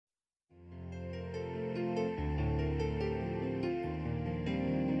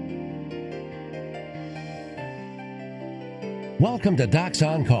Welcome to Docs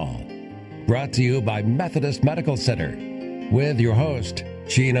on Call, brought to you by Methodist Medical Center, with your host,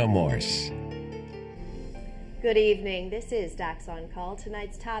 Gina Morse. Good evening. This is Docs on Call.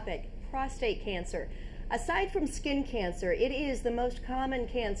 Tonight's topic, prostate cancer. Aside from skin cancer, it is the most common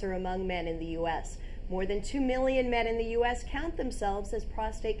cancer among men in the U.S. More than 2 million men in the U.S. count themselves as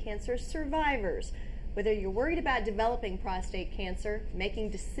prostate cancer survivors. Whether you're worried about developing prostate cancer,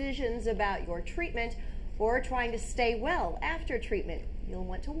 making decisions about your treatment, or trying to stay well after treatment, you'll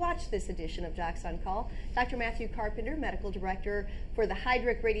want to watch this edition of Docs on Call. Dr. Matthew Carpenter, Medical Director for the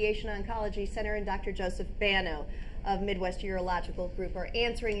Heydrich Radiation Oncology Center, and Dr. Joseph Bano of Midwest Urological Group are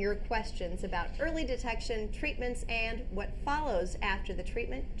answering your questions about early detection, treatments, and what follows after the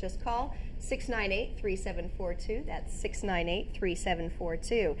treatment. Just call 698-3742. That's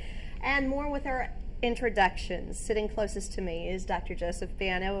 698-3742. And more with our introductions. Sitting closest to me is Dr. Joseph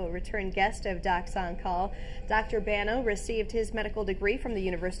Bano, a return guest of Docs on Call. Dr. Bano received his medical degree from the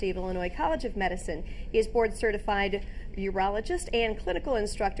University of Illinois College of Medicine. He is board-certified urologist and clinical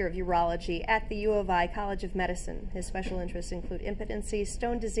instructor of urology at the U of I College of Medicine. His special interests include impotency,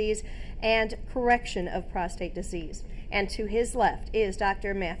 stone disease, and correction of prostate disease. And to his left is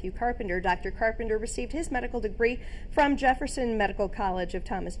Dr. Matthew Carpenter. Dr. Carpenter received his medical degree from Jefferson Medical College of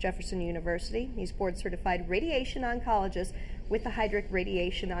Thomas Jefferson University. He's board-certified radiation oncologist with the Heydrich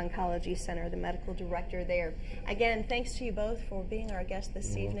Radiation Oncology Center, the medical director there. Again, thanks to you both for being our guest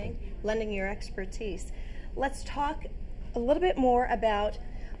this evening, lending your expertise. Let's talk a little bit more about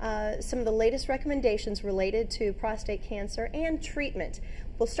some of the latest recommendations related to prostate cancer and treatment.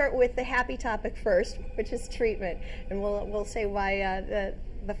 We'll start with the happy topic first, which is treatment, and we'll say why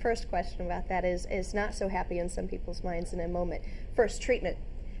the first question about that is not so happy in some people's minds in a moment. First, treatment.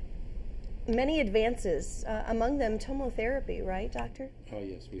 Many advances, among them tomotherapy, right, Doctor? Oh,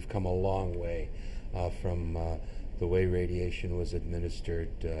 yes. We've come a long way from the way radiation was administered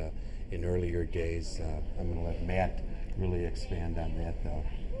in earlier days. I'm going to let Matt really expand on that, though.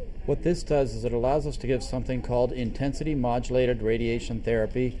 What this does is it allows us to give something called intensity modulated radiation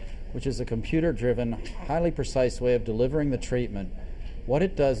therapy, which is a computer-driven, highly precise way of delivering the treatment. What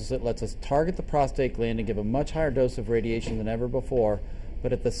it does is it lets us target the prostate gland and give a much higher dose of radiation than ever before,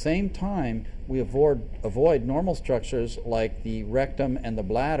 but at the same time we avoid normal structures like the rectum and the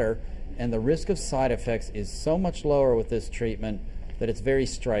bladder, and the risk of side effects is so much lower with this treatment that it's very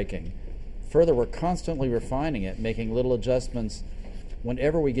striking. Further, we're constantly refining it, making little adjustments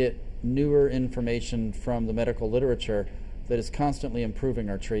whenever we get newer information from the medical literature that is constantly improving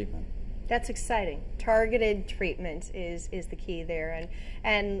our treatment. That's exciting. Targeted treatment is the key there,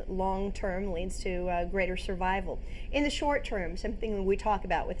 and long-term leads to greater survival. In the short term, something we talk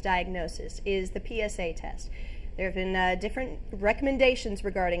about with diagnosis is the PSA test. There have been different recommendations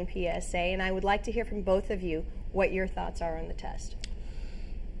regarding PSA, and I would like to hear from both of you what your thoughts are on the test.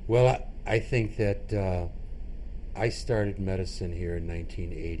 Well, I think that I started medicine here in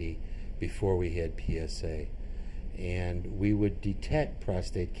 1980 before we had PSA, and we would detect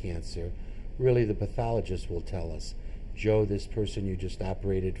prostate cancer. Really, the pathologist will tell us, Joe, this person you just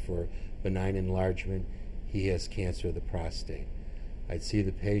operated for benign enlargement, he has cancer of the prostate. I'd see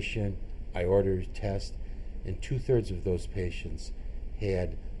the patient, I order a test, and 2/3 of those patients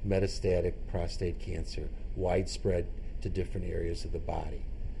had metastatic prostate cancer, widespread to different areas of the body.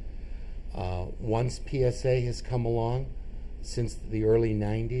 Once PSA has come along, since the early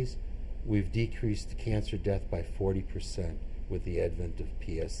 90s, we've decreased cancer death by 40% with the advent of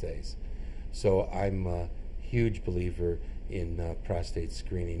PSAs. So I'm a huge believer in prostate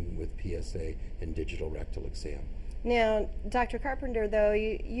screening with PSA and digital rectal exam. Now, Dr. Carpenter, though,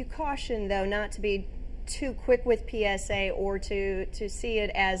 you caution, though, not to be too quick with PSA or to see it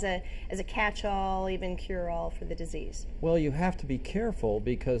as a catch-all, even cure-all for the disease. Well, you have to be careful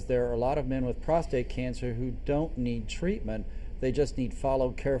because there are a lot of men with prostate cancer who don't need treatment. They just need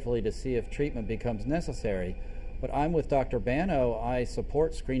followed carefully to see if treatment becomes necessary. But I'm with Dr. Bano. I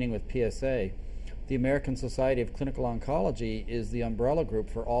support screening with PSA. The American Society of Clinical Oncology is the umbrella group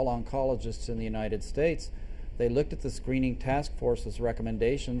for all oncologists in the United States. They looked at the screening task force's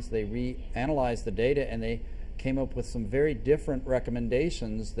recommendations, they reanalyzed the data, and they came up with some very different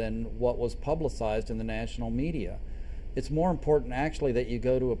recommendations than what was publicized in the national media. It's more important actually that you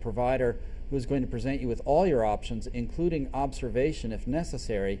go to a provider who is going to present you with all your options, including observation if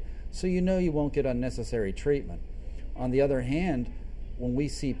necessary, so you know you won't get unnecessary treatment. On the other hand, when we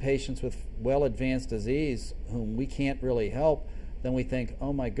see patients with well-advanced disease whom we can't really help, then we think,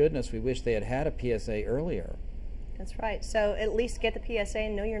 oh my goodness, we wish they had had a PSA earlier. That's right. So at least get the PSA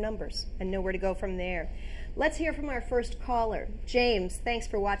and know your numbers and know where to go from there. Let's hear from our first caller. James, thanks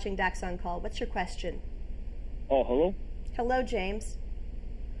for watching Docs on Call. What's your question? Oh, hello? Hello, James.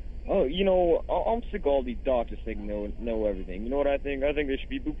 Oh, I'm sick of all these doctors think know everything. You know what I think? I think they should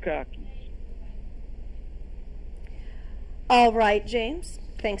be bukakis. All right, James.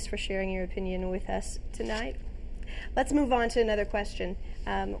 Thanks for sharing your opinion with us tonight. Let's move on to another question.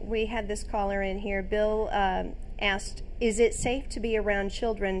 We had this caller in here. Bill asked, is it safe to be around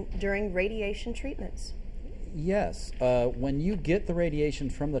children during radiation treatments? Yes. When you get the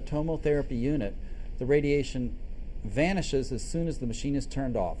radiation from the tomotherapy unit, the radiation vanishes as soon as the machine is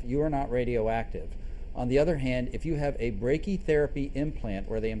turned off. You are not radioactive. On the other hand, if you have a brachytherapy implant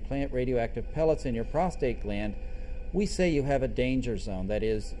where they implant radioactive pellets in your prostate gland, we say you have a danger zone, that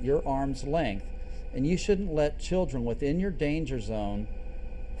is, your arm's length, and you shouldn't let children within your danger zone,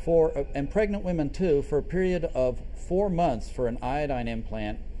 and pregnant women too, for a period of 4 months for an iodine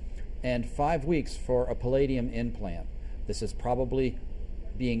implant and 5 weeks for a palladium implant. This is probably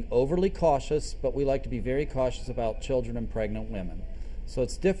being overly cautious, but we like to be very cautious about children and pregnant women. So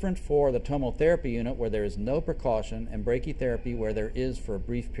it's different for the tomotherapy unit where there is no precaution, and brachytherapy where there is for a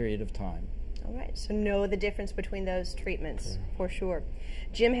brief period of time. All right, so know the difference between those treatments, for sure.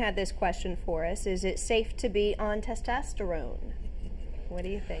 Jim had this question for us. Is it safe to be on testosterone? What do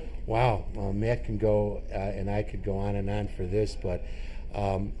you think? Wow, Matt can go, and I could go on and on for this, but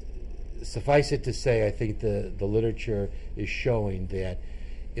suffice it to say, I think the literature is showing that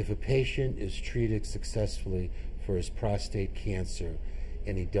if a patient is treated successfully for his prostate cancer,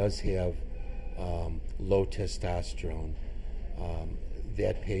 and he does have low testosterone,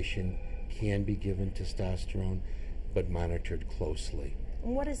 that patient can be given testosterone, but monitored closely.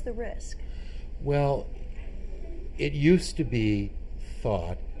 And what is the risk? Well, it used to be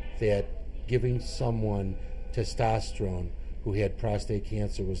thought that giving someone testosterone who had prostate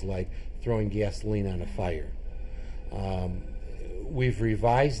cancer was like throwing gasoline on a fire. We've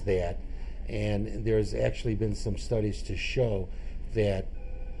revised that, and there's actually been some studies to show that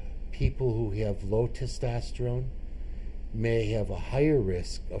people who have low testosterone may have a higher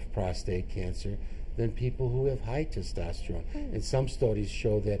risk of prostate cancer than people who have high testosterone. And some studies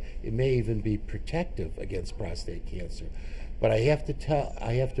show that it may even be protective against prostate cancer. But I have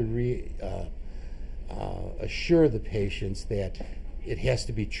to assure the patients that it has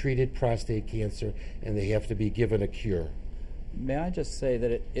to be treated prostate cancer, and they have to be given a cure. May I just say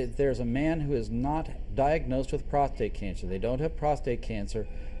that if there's a man who is not diagnosed with prostate cancer, they don't have prostate cancer,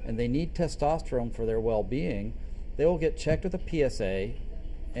 and they need testosterone for their well-being, they will get checked with a PSA,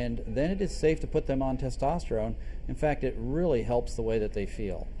 and then it is safe to put them on testosterone. In fact, it really helps the way that they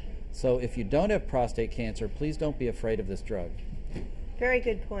feel. So if you don't have prostate cancer, please don't be afraid of this drug. Very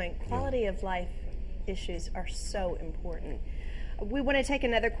good point. Quality of life issues are so important. We want to take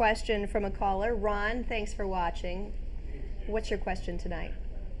another question from a caller. Ron, thanks for watching. What's your question tonight?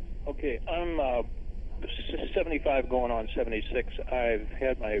 Okay, I'm 75 going on 76. I've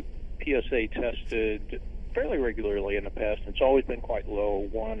had my PSA tested fairly regularly in the past. It's always been quite low,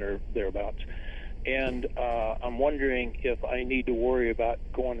 1 or thereabouts. And I'm wondering if I need to worry about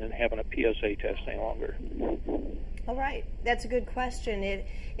going and having a PSA test any longer. All right, that's a good question.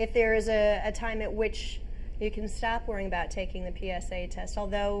 If there is a time at which you can stop worrying about taking the PSA test,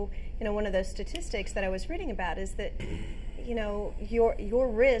 although, one of those statistics that I was reading about is that, your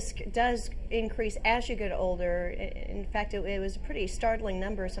risk does increase as you get older. In fact, it was a pretty startling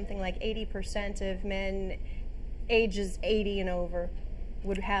number, something like 80% of men ages 80 and over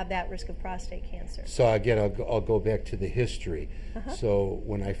would have that risk of prostate cancer. So again, I'll go back to the history. So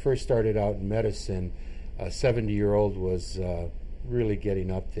when I first started out in medicine, a 70-year-old was really getting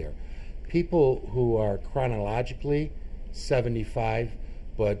up there. People who are chronologically 75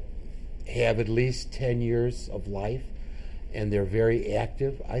 but have at least 10 years of life and they're very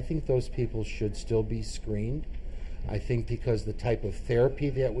active, I think those people should still be screened. I think because the type of therapy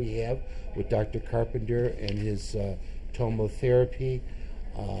that we have with Dr. Carpenter and his tomotherapy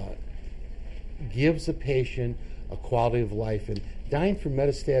gives a patient a quality of life, and dying from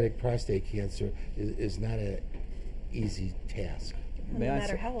metastatic prostate cancer is not an easy task. No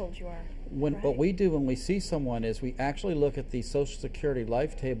matter how old you are. What we do when we see someone is we actually look at the Social Security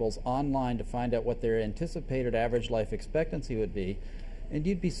life tables online to find out what their anticipated average life expectancy would be. And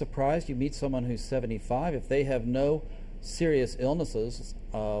you'd be surprised, you meet someone who's 75, if they have no serious illnesses,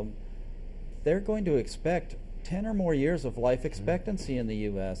 they're going to expect 10 or more years of life expectancy in the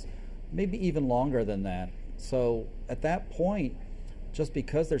U.S., maybe even longer than that. So at that point, just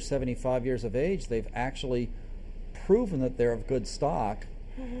because they're 75 years of age, they've actually proven that they're of good stock,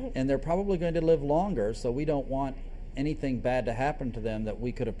 and they're probably going to live longer, so we don't want anything bad to happen to them that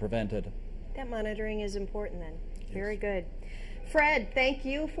we could have prevented. That monitoring is important then. Very good. Fred, thank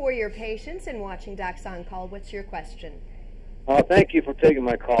you for your patience in watching Docs On Call. What's your question? Thank you for taking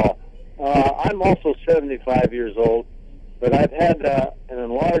my call. I'm also 75 years old, but I've had an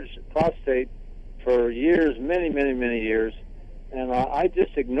enlarged prostate for years, many, many, many years, and I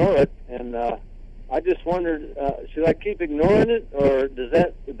just ignore it. And I just wondered, should I keep ignoring it, or does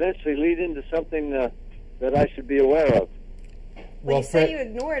that eventually lead into something that I should be aware of? When you say you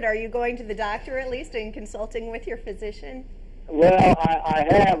ignore it, are you going to the doctor at least and consulting with your physician? Well, I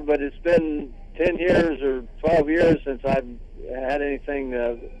have, but it's been 10 years or 12 years since I've had anything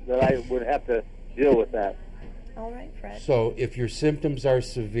that I would have to deal with that. All right, Fred. So if your symptoms are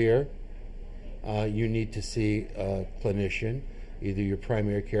severe, you need to see a clinician, either your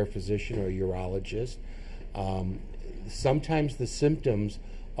primary care physician or a urologist. Sometimes the symptoms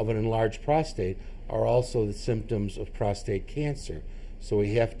of an enlarged prostate are also the symptoms of prostate cancer. So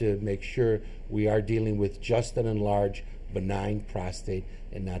we have to make sure we are dealing with just an enlarged benign prostate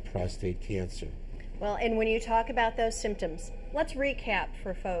and not prostate cancer. Well, and when you talk about those symptoms, let's recap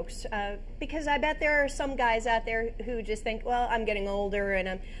for folks, because I bet there are some guys out there who just think, well, I'm getting older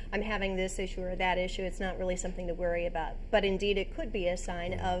and I'm having this issue or that issue. It's not really something to worry about. But indeed, it could be a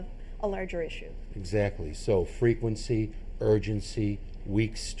sign of a larger issue. Exactly. So frequency, urgency,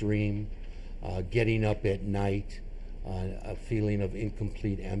 weak stream, getting up at night, a feeling of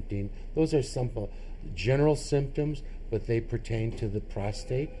incomplete emptying. Those are some general symptoms, but they pertain to the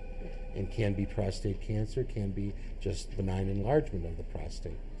prostate and can be prostate cancer, can be just benign enlargement of the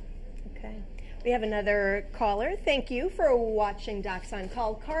prostate. Okay. We have another caller. Thank you for watching Docs on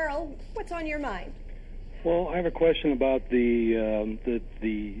Call. Carl, what's on your mind? Well, I have a question about the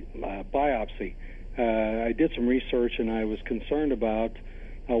biopsy. I did some research, and I was concerned about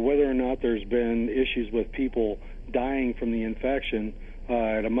whether or not there's been issues with people dying from the infection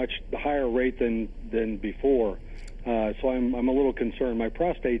at a much higher rate than before. So I'm a little concerned. My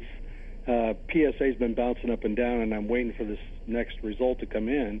prostate's PSA's been bouncing up and down, and I'm waiting for this next result to come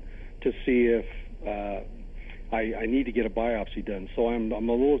in to see if I need to get a biopsy done. So I'm a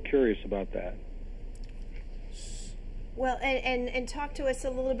little curious about that. Well, and talk to us a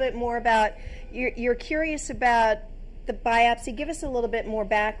little bit more about, you're curious about the biopsy. Give us a little bit more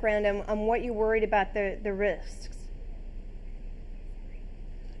background on what you're worried about the risks.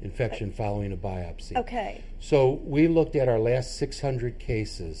 Infection following a biopsy. Okay. So we looked at our last 600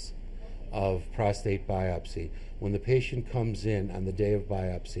 cases of prostate biopsy. When the patient comes in on the day of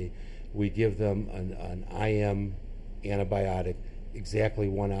biopsy, we give them an IM antibiotic exactly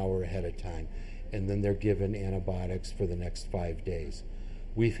 1 hour ahead of time, and then they're given antibiotics for the next 5 days.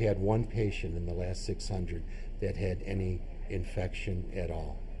 We've had one patient in the last 600 that had any infection at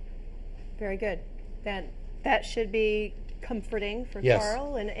all. Very good. That should be comforting for Yes.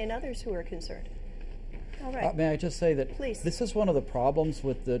 Carl and others who are concerned. All right. May I just say that Please. This is one of the problems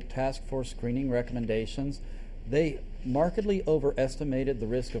with the task force screening recommendations. They markedly overestimated the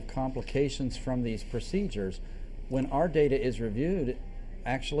risk of complications from these procedures. When our data is reviewed,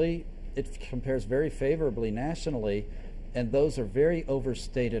 actually it compares very favorably nationally, and those are very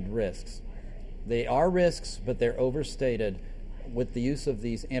overstated risks. They are risks, but they're overstated. With the use of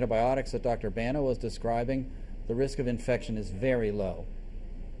these antibiotics that Dr. Bano was describing, the risk of infection is very low.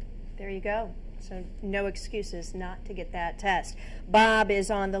 There you go. So no excuses not to get that test. Bob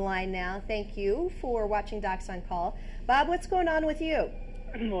is on the line now. Thank you for watching Docs on Call. Bob, what's going on with you?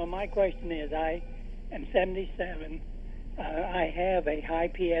 Well, my question is, I am 77. I have a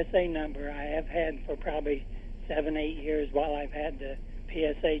high PSA number. I have had for probably 7-8 years while I've had the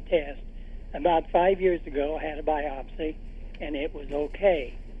PSA test. About 5 years ago, I had a biopsy, and it was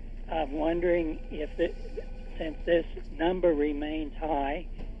okay. I'm wondering if, since this number remains high,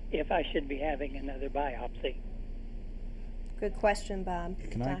 if I should be having another biopsy. Good question, Bob.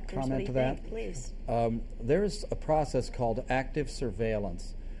 Can Doctors, I comment to what do you that? think? Please. There is a process called active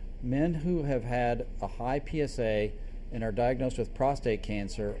surveillance. Men who have had a high PSA and are diagnosed with prostate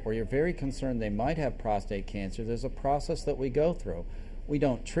cancer, or you're very concerned they might have prostate cancer, there's a process that we go through. We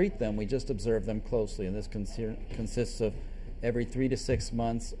don't treat them, we just observe them closely, and this consists of every 3 to 6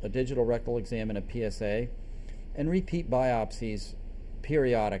 months, a digital rectal exam and a PSA, and repeat biopsies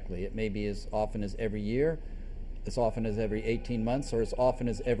periodically. It may be as often as every year, as often as every 18 months, or as often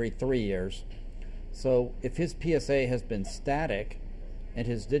as every 3 years. So if his PSA has been static and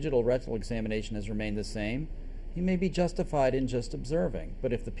his digital rectal examination has remained the same, he may be justified in just observing.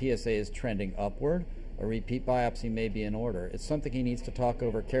 But if the PSA is trending upward, a repeat biopsy may be in order. It's something he needs to talk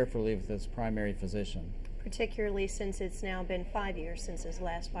over carefully with his primary physician. Particularly since it's now been 5 years since his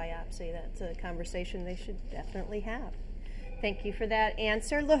last biopsy. That's a conversation they should definitely have. Thank you for that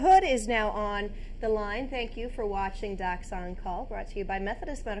answer. LaHood is now on the line. Thank you for watching Docs on Call, brought to you by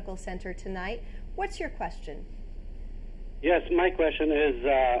Methodist Medical Center tonight. What's your question? Yes, my question is,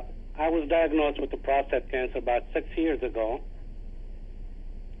 I was diagnosed with the prostate cancer about 6 years ago.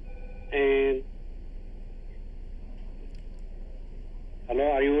 And,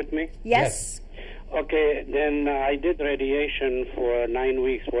 hello, are you with me? Yes. Okay, then I did radiation for 9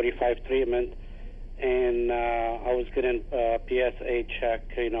 weeks, 45 treatment, and I was getting PSA check,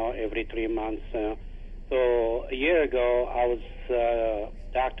 every 3 months. So a year ago,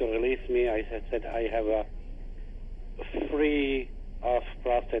 doctor released me. I said I have a free of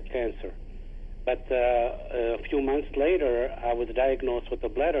prostate cancer. But a few months later, I was diagnosed with a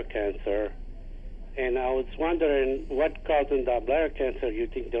bladder cancer, and I was wondering what causing the bladder cancer. You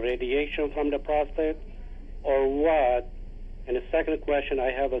think the radiation from the prostate, or what? And the second question,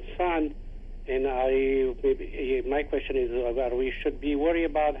 I have a son, and my question is whether we should be worried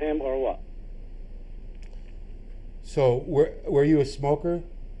about him or what. So were you a smoker?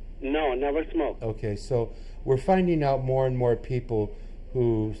 No, never smoked. Okay, so we're finding out more and more people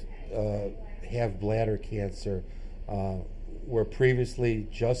who have bladder cancer were previously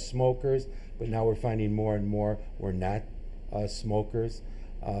just smokers, but now we're finding more and more were not smokers.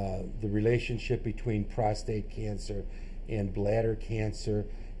 The relationship between prostate cancer and bladder cancer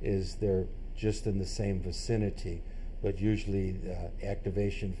is they're just in the same vicinity, but usually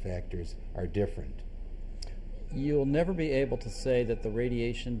activation factors are different. You'll never be able to say that the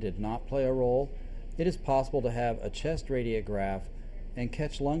radiation did not play a role. It is possible to have a chest radiograph and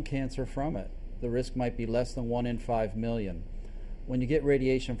catch lung cancer from it. The risk might be less than 1 in 5 million. When you get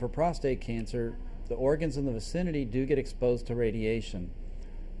radiation for prostate cancer, the organs in the vicinity do get exposed to radiation.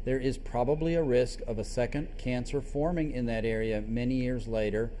 There is probably a risk of a second cancer forming in that area many years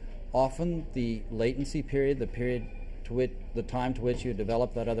later. Often the latency period, the time to which you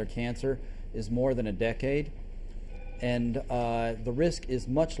develop that other cancer, is more than a decade. And the risk is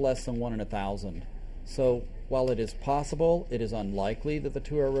much less than 1 in 1,000. So while it is possible, it is unlikely that the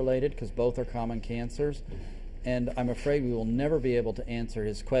two are related because both are common cancers. And I'm afraid we will never be able to answer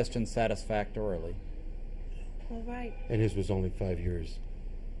his question satisfactorily. All right. And his was only 5 years.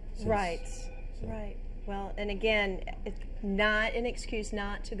 Right. Well, and again, it's not an excuse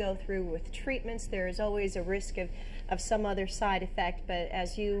not to go through with treatments. There is always a risk of some other side effect, but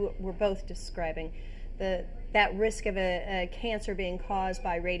as you were both describing, that risk of a cancer being caused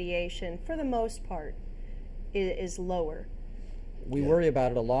by radiation, for the most part, is lower. We worry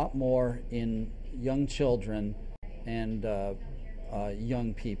about it a lot more in young children and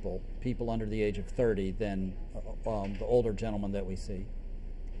young people under the age of 30, than the older gentlemen that we see.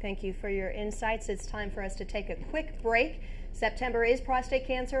 Thank you for your insights. It's time for us to take a quick break. September is Prostate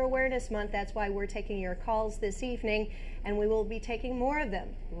Cancer Awareness Month. That's why we're taking your calls this evening, and we will be taking more of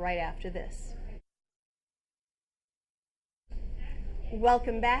them right after this.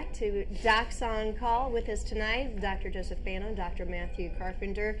 Welcome back to Docs on Call. With us tonight, Dr. Joseph Banno, Dr. Matthew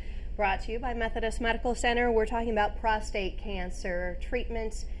Carpenter, brought to you by Methodist Medical Center. We're talking about prostate cancer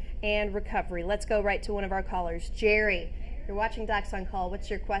treatments and recovery. Let's go right to one of our callers. Jerry, you're watching Docs on Call. What's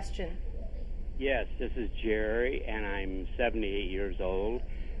your question? Yes, this is Jerry, and I'm 78 years old.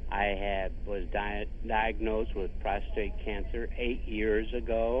 I was diagnosed with prostate cancer 8 years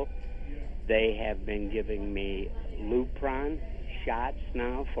ago. They have been giving me Lupron shots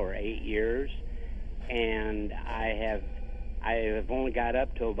now for 8 years, and I have only got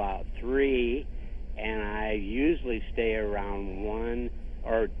up to about 3, and I usually stay around 1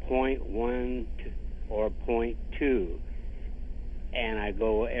 or 0.1 or 0.2, and I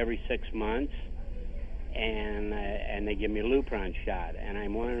go every 6 months, and they give me a Lupron shot, and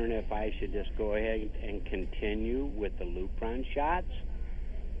I'm wondering if I should just go ahead and continue with the Lupron shots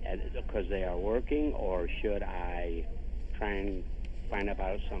because they are working, or should I try and find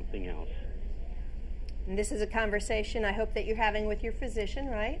about something else? And this is a conversation I hope that you're having with your physician,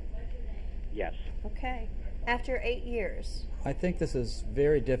 right? Yes. Okay. After 8 years. I think this is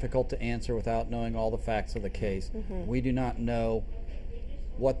very difficult to answer without knowing all the facts of the case. We do not know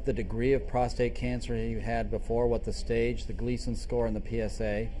what the degree of prostate cancer you had before, what the stage, the Gleason score, and the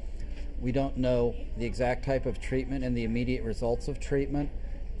PSA. We don't know the exact type of treatment and the immediate results of treatment,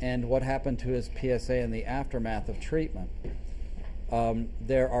 and what happened to his PSA in the aftermath of treatment.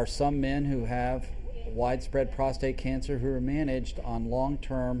 There are some men who have widespread prostate cancer who are managed on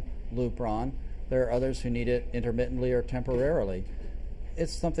long-term Lupron. There are others who need it intermittently or temporarily.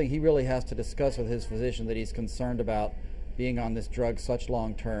 It's something he really has to discuss with his physician, that he's concerned about being on this drug such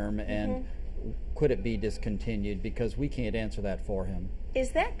long-term, and could it be discontinued, because we can't answer that for him.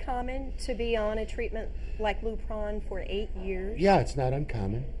 Is that common to be on a treatment like Lupron for 8 years? Yeah, it's not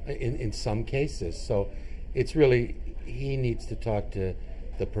uncommon in some cases. So it's really, he needs to talk to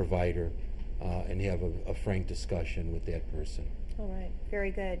the provider and have a frank discussion with that person. All right,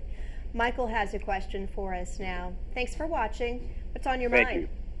 very good. Michael has a question for us now. Thanks for watching. What's on your mind?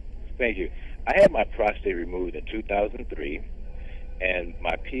 Thank you. I had my prostate removed in 2003, and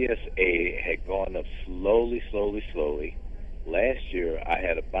my PSA had gone up slowly. Last year, I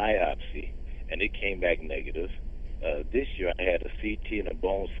had a biopsy, and it came back negative. This year, I had a CT and a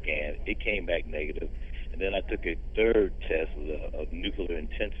bone scan. It came back negative. And then I took a third test of nuclear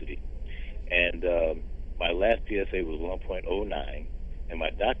intensity. And my last PSA was 1.09. And my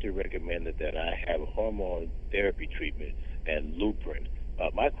doctor recommended that I have a hormone therapy treatment and Luprin.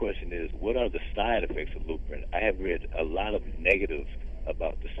 My question is, what are the side effects of Luprin? I have read a lot of negatives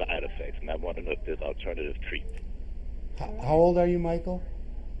about the side effects, and I want to know if there's alternative treatment. How old are you, Michael?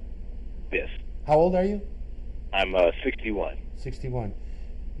 Yes. How old are you? I'm 61. 61.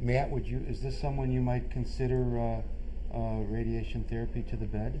 Matt, is this someone you might consider radiation therapy to the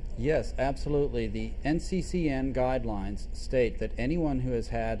bed? Yes, absolutely. The NCCN guidelines state that anyone who has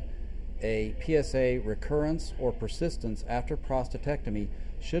had a PSA recurrence or persistence after prostatectomy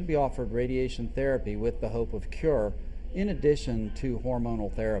should be offered radiation therapy with the hope of cure, in addition to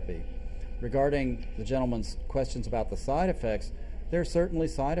hormonal therapy. Regarding the gentleman's questions about the side effects, there are certainly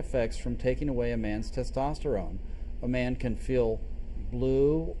side effects from taking away a man's testosterone. A man can feel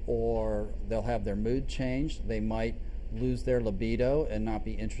blue, or they'll have their mood changed. They might lose their libido and not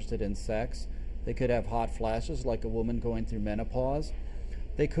be interested in sex. They could have hot flashes like a woman going through menopause.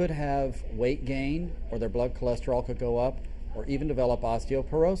 They could have weight gain, or their blood cholesterol could go up, or even develop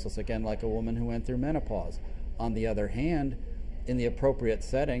osteoporosis, again like a woman who went through menopause. On the other hand, in the appropriate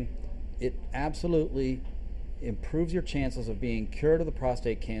setting, it absolutely improves your chances of being cured of the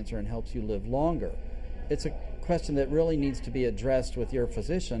prostate cancer and helps you live longer. It's a question that really needs to be addressed with your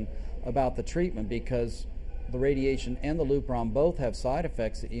physician about the treatment, because the radiation and the Lupron both have side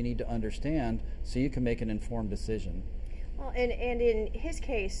effects that you need to understand so you can make an informed decision. Well, and in his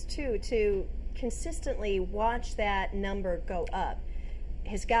case, too, to consistently watch that number go up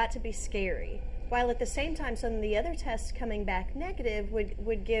has got to be scary. While at the same time, some of the other tests coming back negative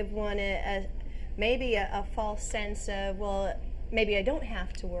would give one maybe a false sense of, well, maybe I don't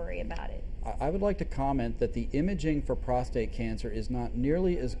have to worry about it. I would like to comment that the imaging for prostate cancer is not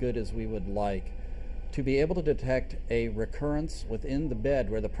nearly as good as we would like. To be able to detect a recurrence within the bed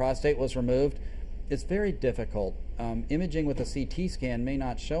where the prostate was removed, it's very difficult. Imaging with a CT scan may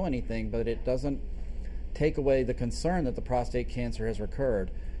not show anything, but it doesn't take away the concern that the prostate cancer has recurred.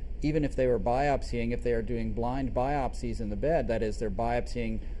 Even if they were biopsying, if they are doing blind biopsies in the bed, that is, they're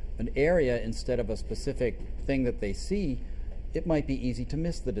biopsying an area instead of a specific thing that they see, it might be easy to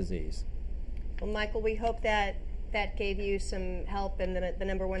miss the disease. Well, Michael, we hope that gave you some help, and the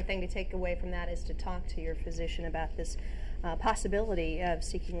number one thing to take away from that is to talk to your physician about this possibility of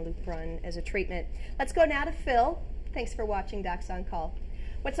seeking Lupron as a treatment. Let's go now to Phil. Thanks for watching Docs on Call.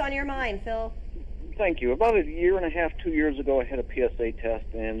 What's on your mind, Phil? Thank you. About a year and a half, 2 years ago, I had a PSA test,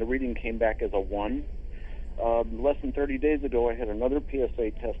 and the reading came back as a 1. Less than 30 days ago, I had another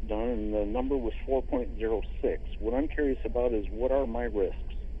PSA test done, and the number was 4.06. What I'm curious about is, what are my risks?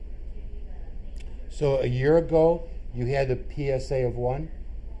 So a year ago, you had a PSA of 1?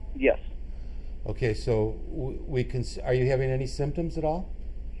 Yes. Okay, so are you having any symptoms at all?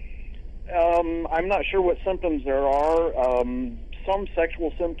 I'm not sure what symptoms there are. Some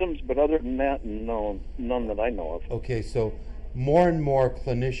sexual symptoms, but other than that, no, none that I know of. Okay, so more and more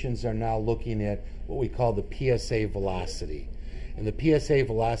clinicians are now looking at what we call the PSA velocity. And the PSA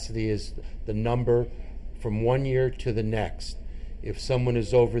velocity is the number from 1 year to the next. If someone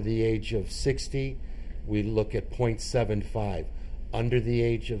is over the age of 60, we look at 0.75. Under the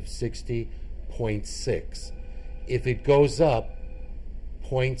age of 60, 0.6. If it goes up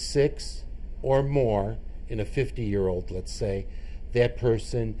 0.6 or more in a 50-year-old, let's say, that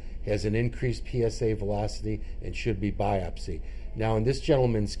person has an increased PSA velocity and should be biopsied. Now, in this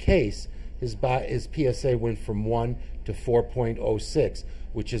gentleman's case, his PSA went from 1 to 4.06,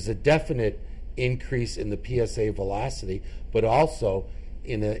 which is a definite increase in the PSA velocity, but also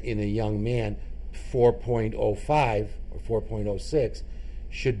in a young man, 4.05 or 4.06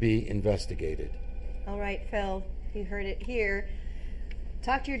 should be investigated. All right, Phil, you heard it here.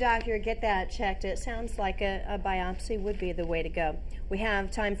 Talk to your doctor, get that checked. It sounds like a biopsy would be the way to go. We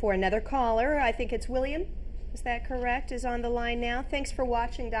have time for another caller. I think it's William. Is that correct? Is on the line now. Thanks for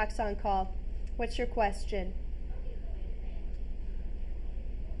watching Docs on Call. What's your question?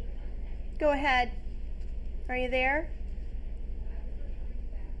 Go ahead. Are you there?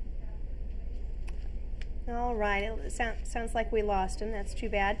 All right. It sounds like we lost him. That's too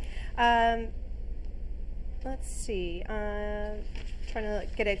bad. let's see. Trying to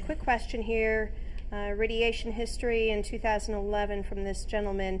get a quick question here. Radiation history in 2011 from this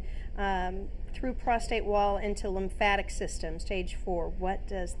gentleman. Through prostate wall into lymphatic system, stage 4. What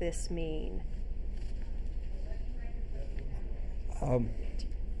does this mean?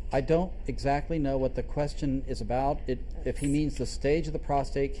 I don't exactly know what the question is about. If he means the stage of the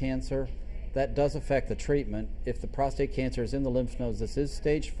prostate cancer, that does affect the treatment. If the prostate cancer is in the lymph nodes, this is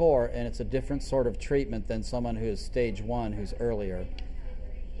stage 4, and it's a different sort of treatment than someone who is stage 1, who's earlier.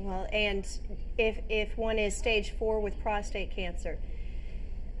 Well, and if one is stage 4 with prostate cancer,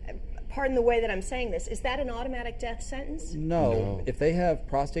 pardon the way that I'm saying this, is that an automatic death sentence? No. If they have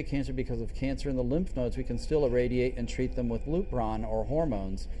prostate cancer because of cancer in the lymph nodes, we can still irradiate and treat them with Lupron or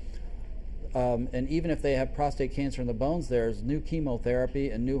hormones. And even if they have prostate cancer in the bones, there's new chemotherapy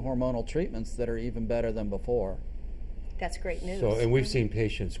and new hormonal treatments that are even better than before. That's great news. So, and we've seen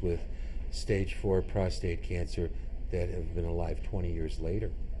patients with stage 4 prostate cancer that have been alive 20 years later.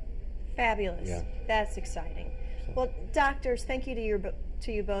 Fabulous. Yeah. That's exciting. Well, doctors, thank you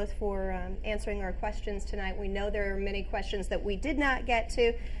to you both for answering our questions tonight. We know there are many questions that we did not get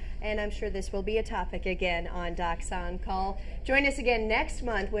to, and I'm sure this will be a topic again on Docs on Call. Join us again next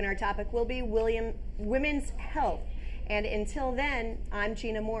month when our topic will be women's health. And until then, I'm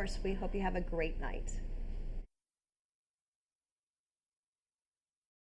Gina Morse. We hope you have a great night.